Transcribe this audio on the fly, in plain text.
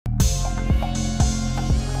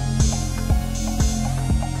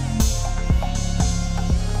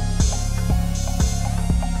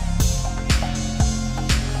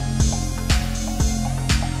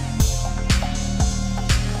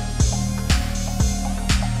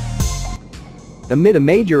Amid a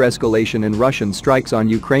major escalation in Russian strikes on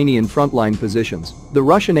Ukrainian frontline positions, the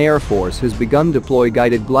Russian Air Force has begun deploy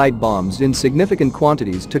guided glide bombs in significant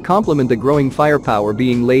quantities to complement the growing firepower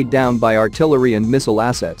being laid down by artillery and missile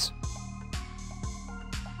assets.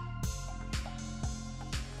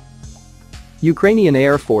 Ukrainian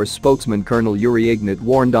Air Force spokesman Colonel Yuri Ignat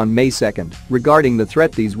warned on May 2 regarding the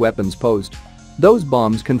threat these weapons posed. Those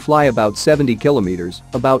bombs can fly about 70 kilometers,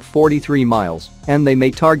 about 43 miles, and they may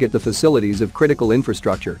target the facilities of critical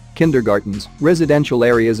infrastructure, kindergartens, residential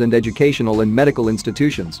areas and educational and medical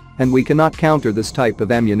institutions, and we cannot counter this type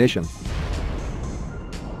of ammunition.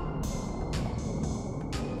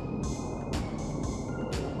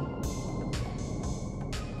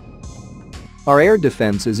 Our air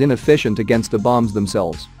defense is inefficient against the bombs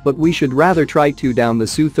themselves, but we should rather try to down the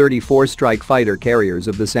Su-34 strike fighter carriers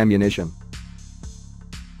of this ammunition.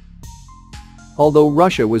 Although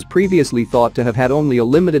Russia was previously thought to have had only a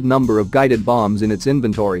limited number of guided bombs in its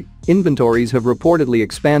inventory, inventories have reportedly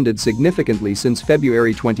expanded significantly since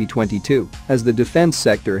February 2022, as the defense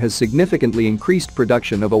sector has significantly increased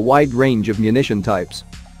production of a wide range of munition types.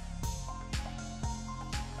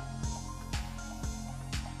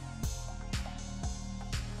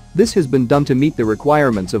 This has been done to meet the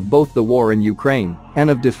requirements of both the war in Ukraine and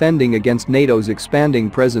of defending against NATO's expanding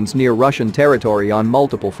presence near Russian territory on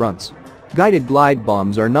multiple fronts. Guided glide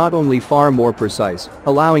bombs are not only far more precise,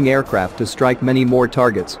 allowing aircraft to strike many more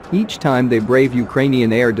targets each time they brave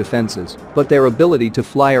Ukrainian air defenses, but their ability to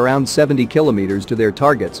fly around 70 kilometers to their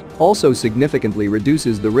targets also significantly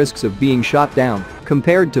reduces the risks of being shot down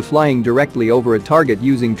compared to flying directly over a target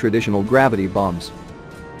using traditional gravity bombs.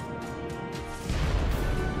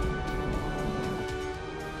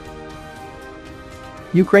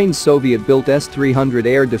 Ukraine's Soviet-built S-300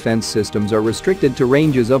 air defense systems are restricted to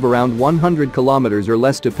ranges of around 100 kilometers or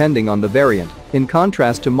less depending on the variant, in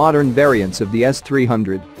contrast to modern variants of the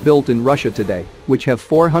S-300 built in Russia today, which have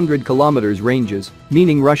 400 kilometers ranges,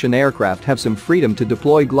 meaning Russian aircraft have some freedom to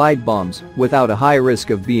deploy glide bombs without a high risk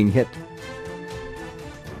of being hit.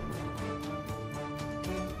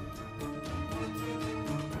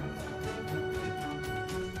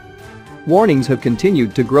 Warnings have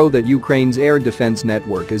continued to grow that Ukraine's air defense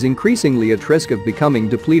network is increasingly at risk of becoming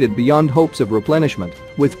depleted beyond hopes of replenishment,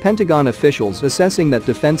 with Pentagon officials assessing that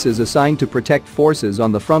defenses assigned to protect forces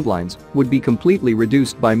on the front lines would be completely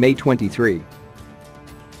reduced by May 23.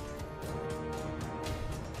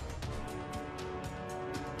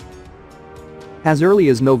 As early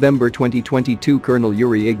as November 2022, Colonel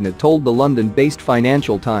Yuri Ignat told the London-based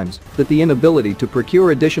Financial Times that the inability to procure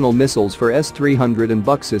additional missiles for S-300 and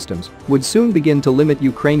Buk systems would soon begin to limit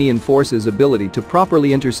Ukrainian forces' ability to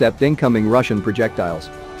properly intercept incoming Russian projectiles.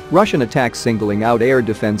 Russian attacks singling out air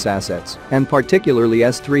defense assets, and particularly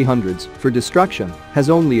S-300s, for destruction has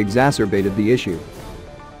only exacerbated the issue.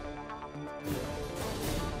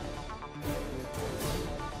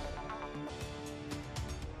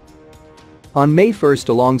 On May 1,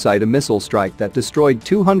 alongside a missile strike that destroyed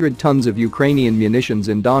 200 tons of Ukrainian munitions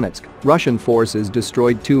in Donetsk, Russian forces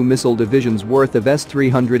destroyed 2 missile divisions worth of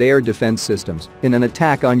S-300 air defense systems in an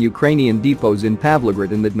attack on Ukrainian depots in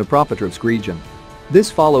Pavlograd in the Dnipropetrovsk region.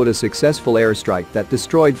 This followed a successful airstrike that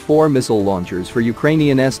destroyed 4 missile launchers for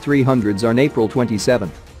Ukrainian S-300s on April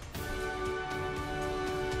 27.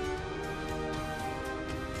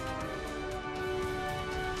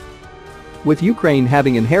 With Ukraine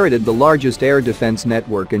having inherited the largest air defense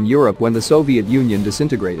network in Europe when the Soviet Union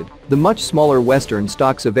disintegrated, the much smaller Western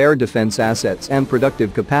stocks of air defense assets and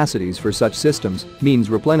productive capacities for such systems means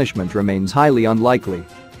replenishment remains highly unlikely.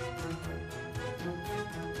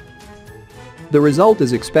 The result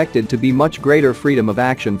is expected to be much greater freedom of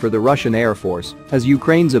action for the Russian Air Force, as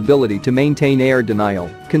Ukraine's ability to maintain air denial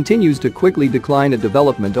continues to quickly decline, a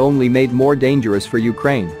development only made more dangerous for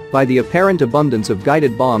Ukraine by the apparent abundance of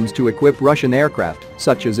guided bombs to equip Russian aircraft,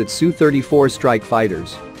 such as its Su-34 strike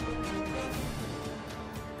fighters.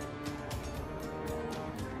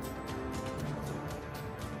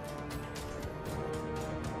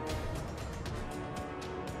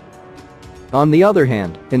 On the other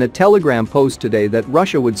hand, in a Telegram post today that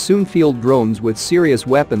Russia would soon field drones with serious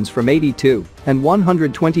weapons from 82 and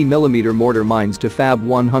 120mm mortar mines to Fab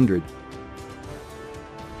 100.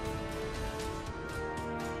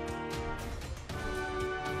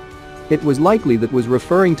 It was likely that was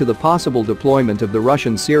referring to the possible deployment of the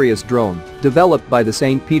Russian Sirius drone, developed by the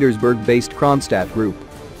St. Petersburg-based Kronstadt group.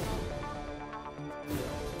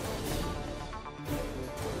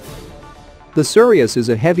 The Sirius is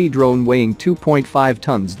a heavy drone weighing 2.5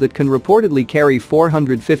 tons that can reportedly carry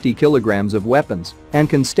 450 kilograms of weapons and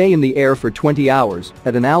can stay in the air for 20 hours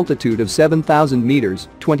at an altitude of 7,000 meters,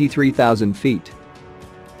 23,000 feet.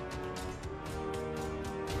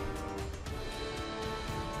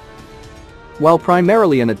 While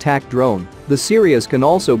primarily an attack drone, the Sirius can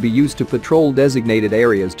also be used to patrol designated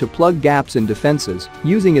areas to plug gaps in defenses,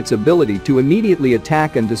 using its ability to immediately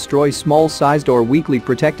attack and destroy small-sized or weakly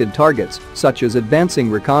protected targets, such as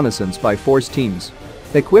advancing reconnaissance by force teams.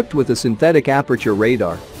 Equipped with a synthetic aperture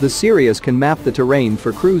radar, the Sirius can map the terrain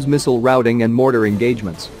for cruise missile routing and mortar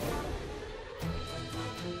engagements.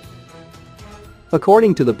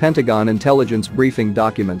 According to the Pentagon intelligence briefing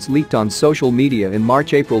documents leaked on social media in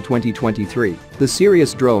March-April 2023, the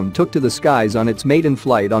Sirius drone took to the skies on its maiden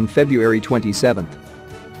flight on February 27.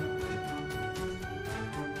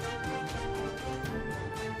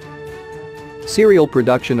 Serial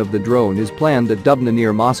production of the drone is planned at Dubna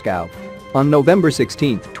near Moscow. On November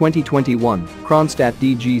 16, 2021, Kronstadt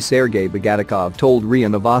DG Sergei Bogatikov told RIA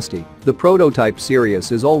Novosti, the prototype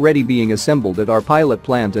Sirius is already being assembled at our pilot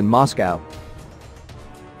plant in Moscow.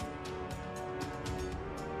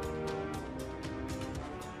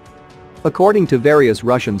 According to various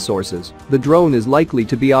Russian sources, the drone is likely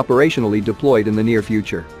to be operationally deployed in the near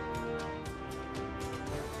future.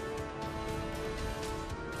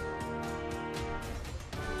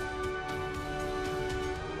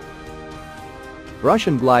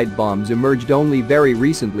 Russian glide bombs emerged only very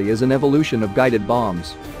recently as an evolution of guided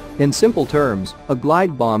bombs. In simple terms, a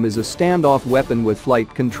glide bomb is a standoff weapon with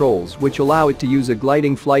flight controls which allow it to use a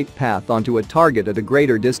gliding flight path onto a target at a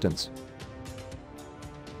greater distance.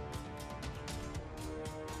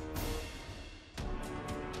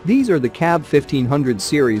 These are the CAB 1500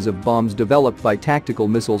 series of bombs developed by Tactical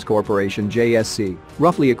Missiles Corporation (JSC),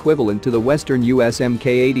 roughly equivalent to the Western US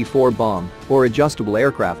Mk-84 bomb or adjustable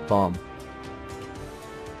aircraft bomb.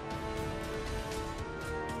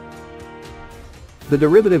 The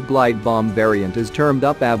derivative glide bomb variant is termed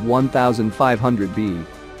UPAV 1500B.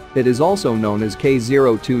 It is also known as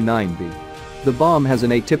K029B. The bomb has an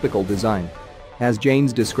atypical design. As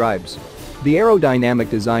Janes describes, the aerodynamic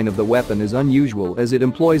design of the weapon is unusual as it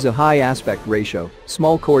employs a high aspect ratio,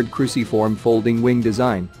 small chord cruciform folding wing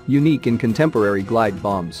design, unique in contemporary glide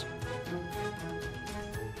bombs.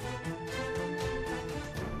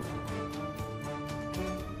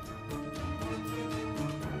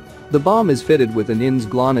 The bomb is fitted with an INS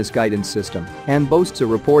GLONASS guidance system and boasts a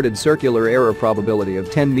reported circular error probability of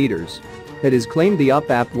 10 meters. It is claimed the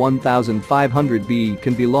UPAV 1500B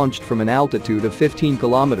can be launched from an altitude of 15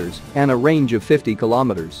 kilometers and a range of 50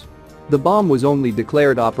 kilometers. The bomb was only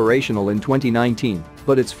declared operational in 2019,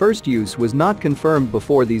 but its first use was not confirmed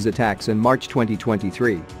before these attacks in March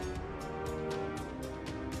 2023.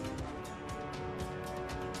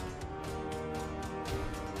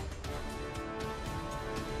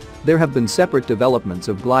 There have been separate developments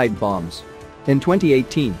of glide bombs. In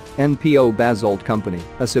 2018, NPO Basalt Company,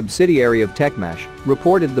 a subsidiary of Techmash,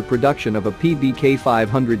 reported the production of a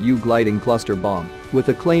PBK-500U gliding cluster bomb with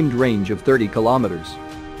a claimed range of 30 kilometers.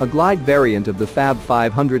 A glide variant of the Fab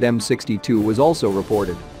 500 M62 was also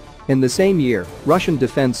reported. In the same year, Russian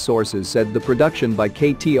defense sources said the production by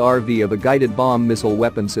KTRV of a guided bomb missile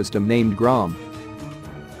weapon system named Grom.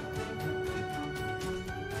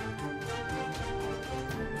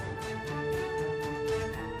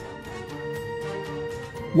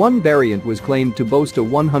 One variant was claimed to boast a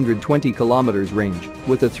 120 km range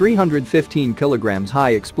with a 315 kg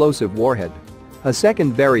high explosive warhead. A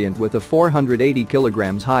second variant with a 480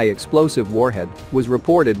 kg high explosive warhead was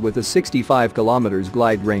reported with a 65 km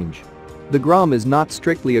glide range. The Grom is not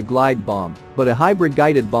strictly a glide bomb, but a hybrid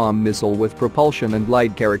guided bomb missile with propulsion and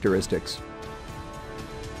glide characteristics.